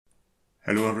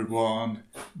Hello everyone,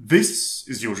 this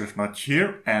is Josef Matt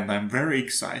here and I'm very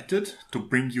excited to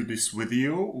bring you this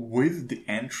video with the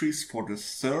entries for the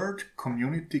third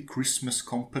community Christmas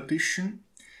competition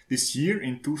this year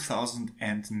in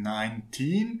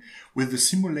 2019 with the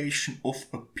simulation of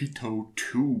a Pitot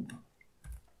tube.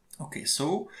 Okay,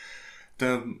 so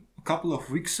a couple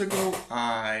of weeks ago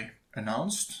I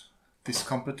announced this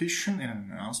competition in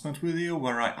an announcement video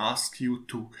where I asked you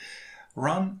to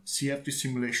run CFD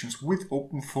simulations with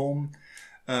OpenFOAM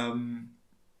on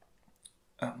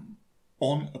a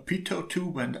Pitot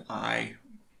tube, and I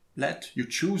let you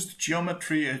choose the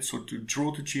geometry, so to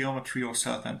draw the geometry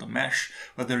yourself and the mesh,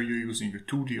 whether you're using a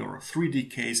 2D or a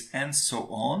 3D case and so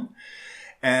on.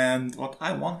 And what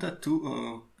I wanted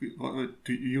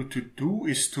you to do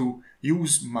is to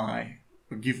use my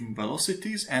given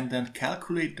velocities and then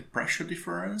calculate the pressure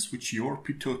difference which your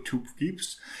Pitot tube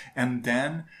gives, and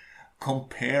then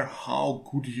compare how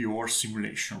good your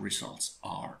simulation results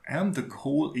are. And the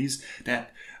goal is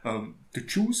that to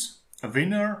choose a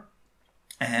winner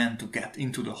and to get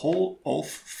into the Hall of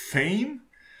Fame,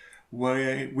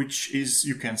 which is,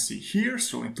 you can see here.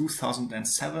 So in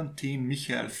 2017,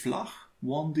 Michael Flach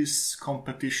won this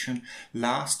competition.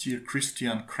 Last year,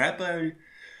 Christian Krebel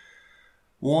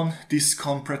won this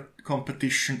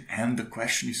competition. And the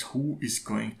question is, who is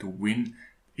going to win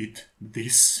it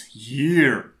this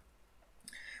year?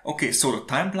 Okay, so the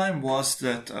timeline was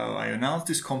that I announced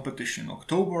this competition in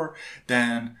October,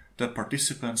 then the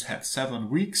participants had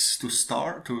 7 weeks to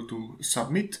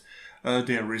submit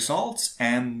their results,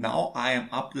 and now I am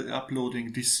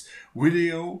uploading this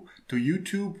video to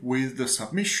YouTube with the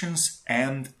submissions,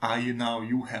 and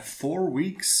you have 4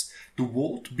 weeks to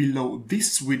vote below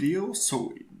this video.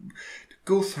 So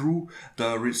go through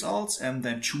the results and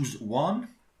then choose one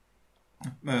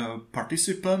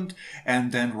participant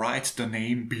and then write the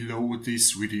name below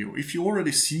this video. If you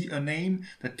already see a name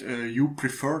that you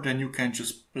prefer, then you can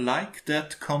just like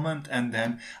that comment and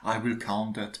then I will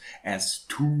count that as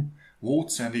 2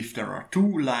 votes, and if there are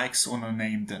 2 likes on a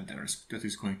name, then that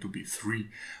is going to be 3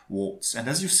 votes. And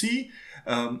as you see,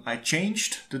 I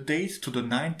changed the date to the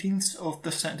 19th of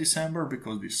December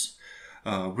because this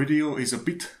video is a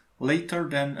bit later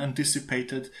than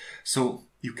anticipated, so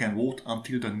you can vote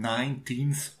until the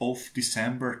 19th of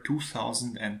December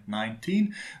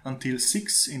 2019 until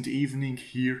 6 in the evening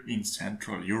here in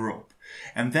Central Europe.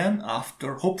 And then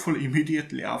after, hopefully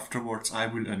immediately afterwards, I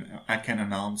can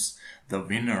announce the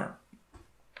winner.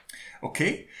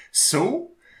 Okay,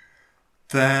 so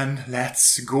then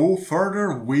let's go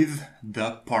further with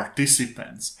the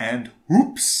participants. And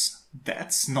oops!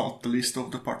 That's not the list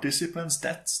of the participants,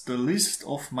 that's the list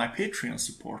of my Patreon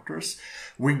supporters.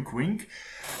 Wink wink.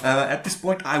 At this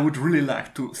point I would really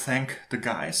like to thank the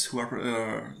guys who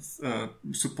are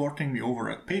supporting me over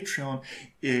at Patreon,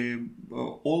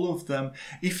 all of them.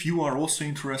 If you are also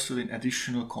interested in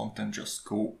additional content, just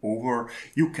go over.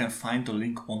 You can find the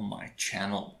link on my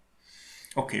channel.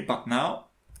 Okay, but now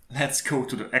let's go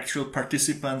to the actual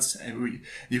participants.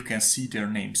 You can see their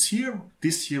names here.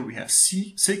 This year we have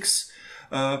 6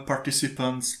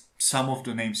 participants. Some of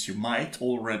the names you might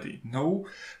already know.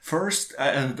 First,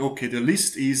 okay, the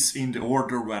list is in the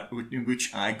order in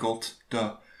which I got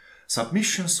the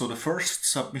submissions. So the first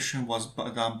submission was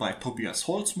done by Tobias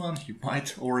Holzmann. You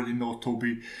might already know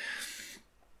Toby.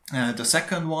 The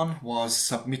second one was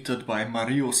submitted by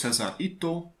Mario Cesar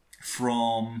Ito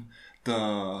from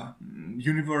the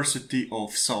University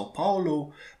of Sao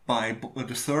Paulo.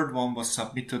 The third one was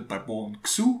submitted by Bon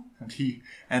Xu, and he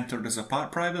entered as a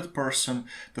private person.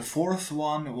 The fourth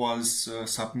one was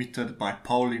submitted by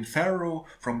Pauline Ferro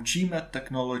from GMAT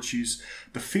Technologies.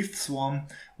 The fifth one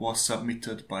was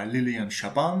submitted by Lilian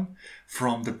Chaban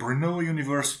from the Brno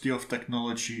University of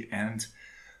Technology. And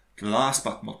last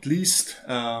but not least,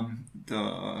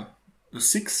 the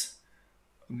sixth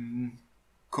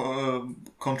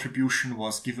contribution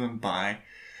was given by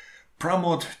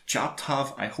Pramod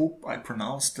Jadhav, I hope I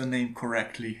pronounced the name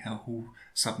correctly, who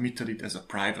submitted it as a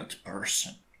private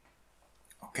person.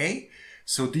 Okay,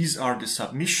 so these are the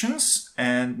submissions,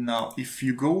 and now if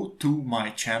you go to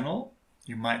my channel,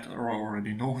 you might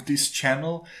already know this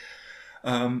channel.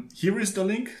 Here is the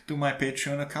link to my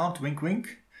Patreon account, wink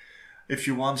wink. If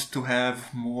you want to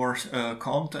have more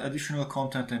additional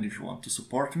content and if you want to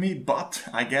support me, but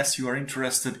I guess you are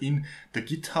interested in the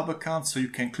GitHub account, so you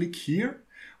can click here,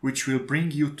 which will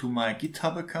bring you to my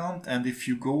GitHub account. And if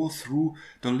you go through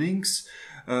the links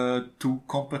to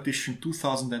competition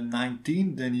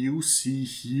 2019, then you see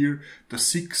here the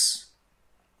 6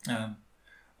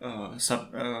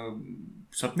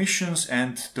 submissions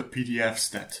and the PDFs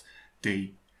that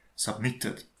they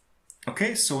submitted.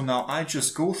 Okay, so now I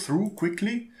just go through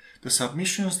quickly the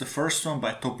submissions. The first one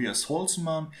by Tobias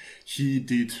Holzmann. He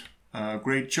did a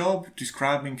great job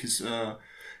describing his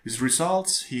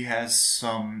results. He has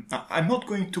some... I'm not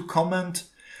going to comment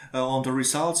on the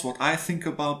results, what I think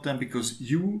about them, because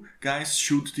you guys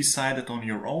should decide it on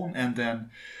your own and then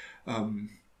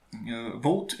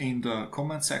vote in the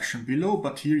comment section below.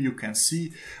 But here you can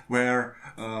see where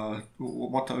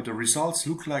what the results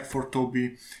look like for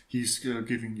Toby. He's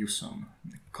giving you some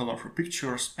colorful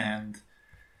pictures, and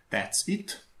that's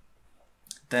it.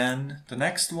 Then the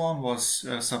next one was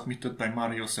submitted by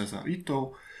Mario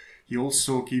Cesarito. He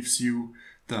also gives you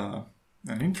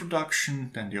an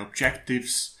introduction, then the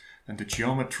objectives, and the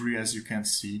geometry, as you can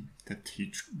see, that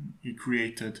he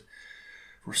created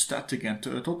for static and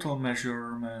total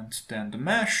measurement. Then the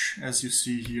mesh, as you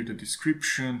see here, the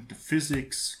description, the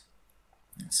physics,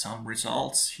 and some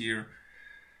results here.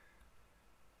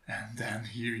 And then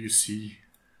here you see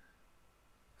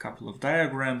a couple of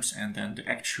diagrams and then the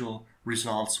actual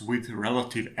results with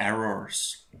relative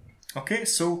errors. Okay,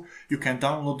 so you can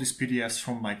download these PDFs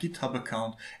from my GitHub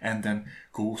account and then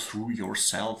go through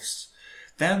yourselves.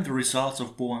 Then the results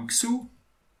of Boang Xu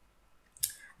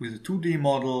with a 2D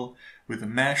model, with a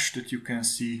mesh that you can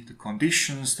see, the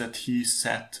conditions that he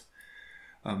set,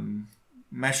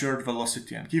 measured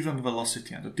velocity and given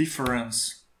velocity and the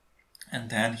difference. And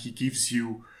then he gives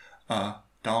you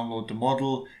download the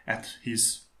model at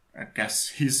his, I guess,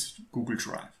 his Google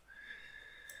Drive.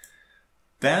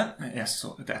 Then, yes,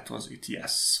 so that was it,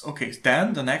 yes. Okay,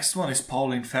 then the next one is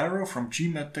Pauline Farrow from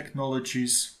GMAT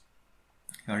Technologies.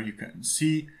 Here you can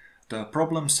see the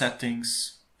problem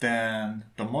settings, then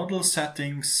the model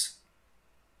settings,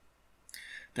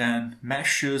 then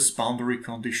meshes, boundary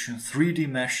condition, 3D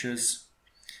meshes,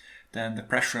 then the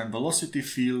pressure and velocity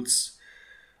fields,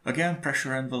 again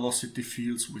pressure and velocity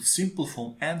fields with simple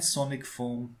foam and sonic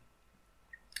foam,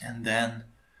 and then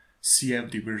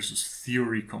CFD versus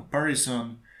theory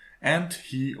comparison. And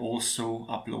he also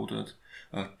uploaded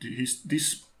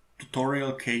this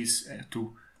tutorial case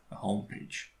to a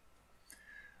homepage.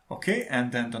 Okay,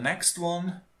 and then the next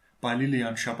one by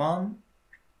Lilian Chaban,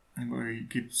 where he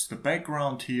gives the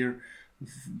background here,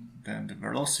 then the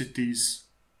velocities.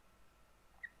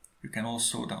 You can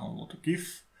also download a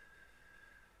GIF,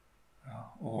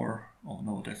 oh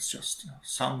no, that's just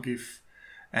some GIF,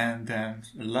 and then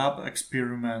lab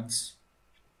experiments,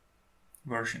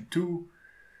 version 2,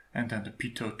 and then the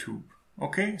Pitot tube.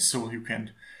 Okay, so you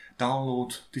can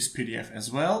download this PDF as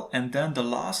well. And then the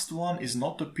last one is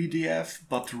not a PDF,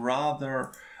 but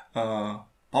rather a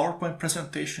PowerPoint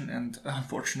presentation, and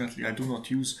unfortunately I do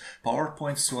not use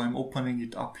PowerPoint, so I'm opening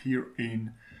it up here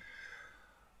in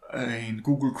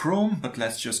Google Chrome. But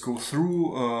let's just go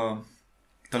through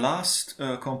the last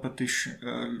competition,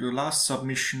 the last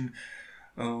submission.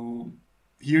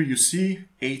 Here you see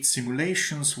 8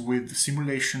 simulations with the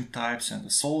simulation types and the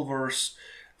solvers,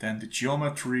 then the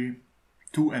geometry,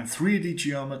 2 and 3D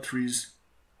geometries,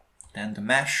 then the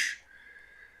mesh,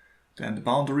 then the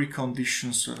boundary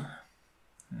conditions,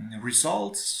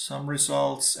 results, some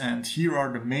results, and here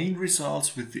are the main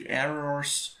results with the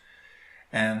errors,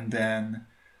 and then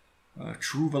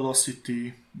true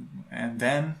velocity, and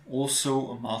then also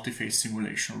a multi-phase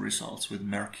simulation results with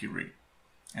Mercury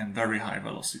and very high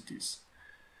velocities.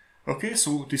 Okay,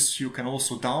 so this you can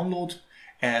also download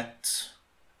at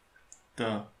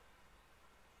the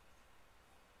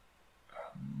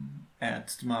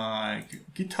at my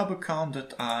GitHub account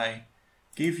that I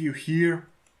gave you here,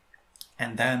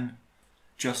 and then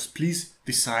just please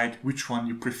decide which one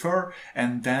you prefer,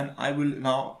 and then I will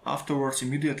now afterwards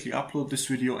immediately upload this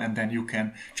video, and then you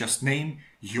can just name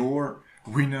your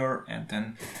winner, and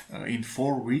then in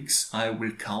 4 weeks I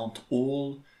will count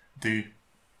all the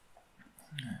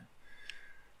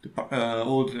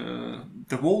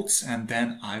votes, and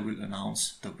then I will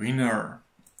announce the winner.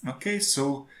 Okay,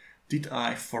 so did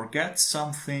I forget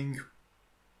something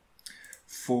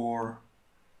for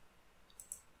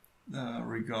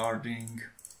regarding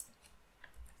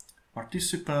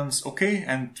participants? Okay,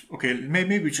 and okay,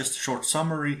 maybe just a short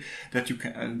summary that you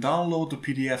can download the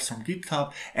PDFs from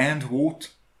GitHub and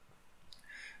vote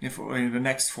in the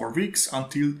next 4 weeks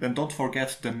until, and don't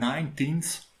forget, the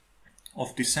 19th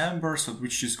of December, so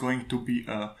which is going to be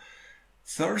a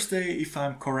Thursday, if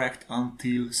I'm correct,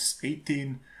 until 6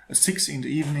 in the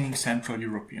evening Central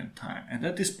European time. And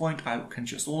at this point I can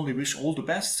just only wish all the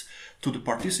best to the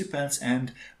participants,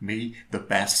 and may the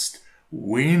best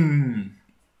win.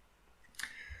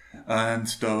 And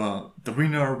the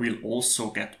winner will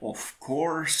also get, of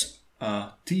course,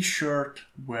 a t-shirt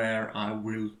where I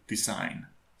will design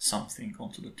something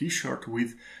onto the t-shirt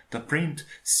with the print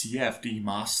CFD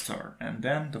Master. And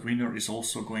then the winner is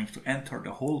also going to enter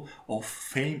the Hall of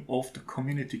Fame of the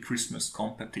Community Christmas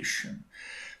competition.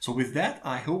 So with that,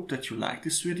 I hope that you like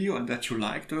this video and that you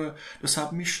like the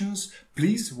submissions.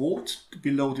 Please vote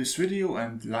below this video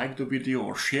and like the video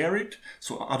or share it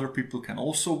so other people can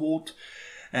also vote.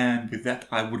 And with that,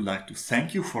 I would like to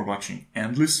thank you for watching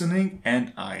and listening,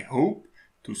 and I hope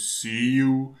to see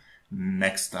you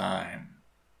next time.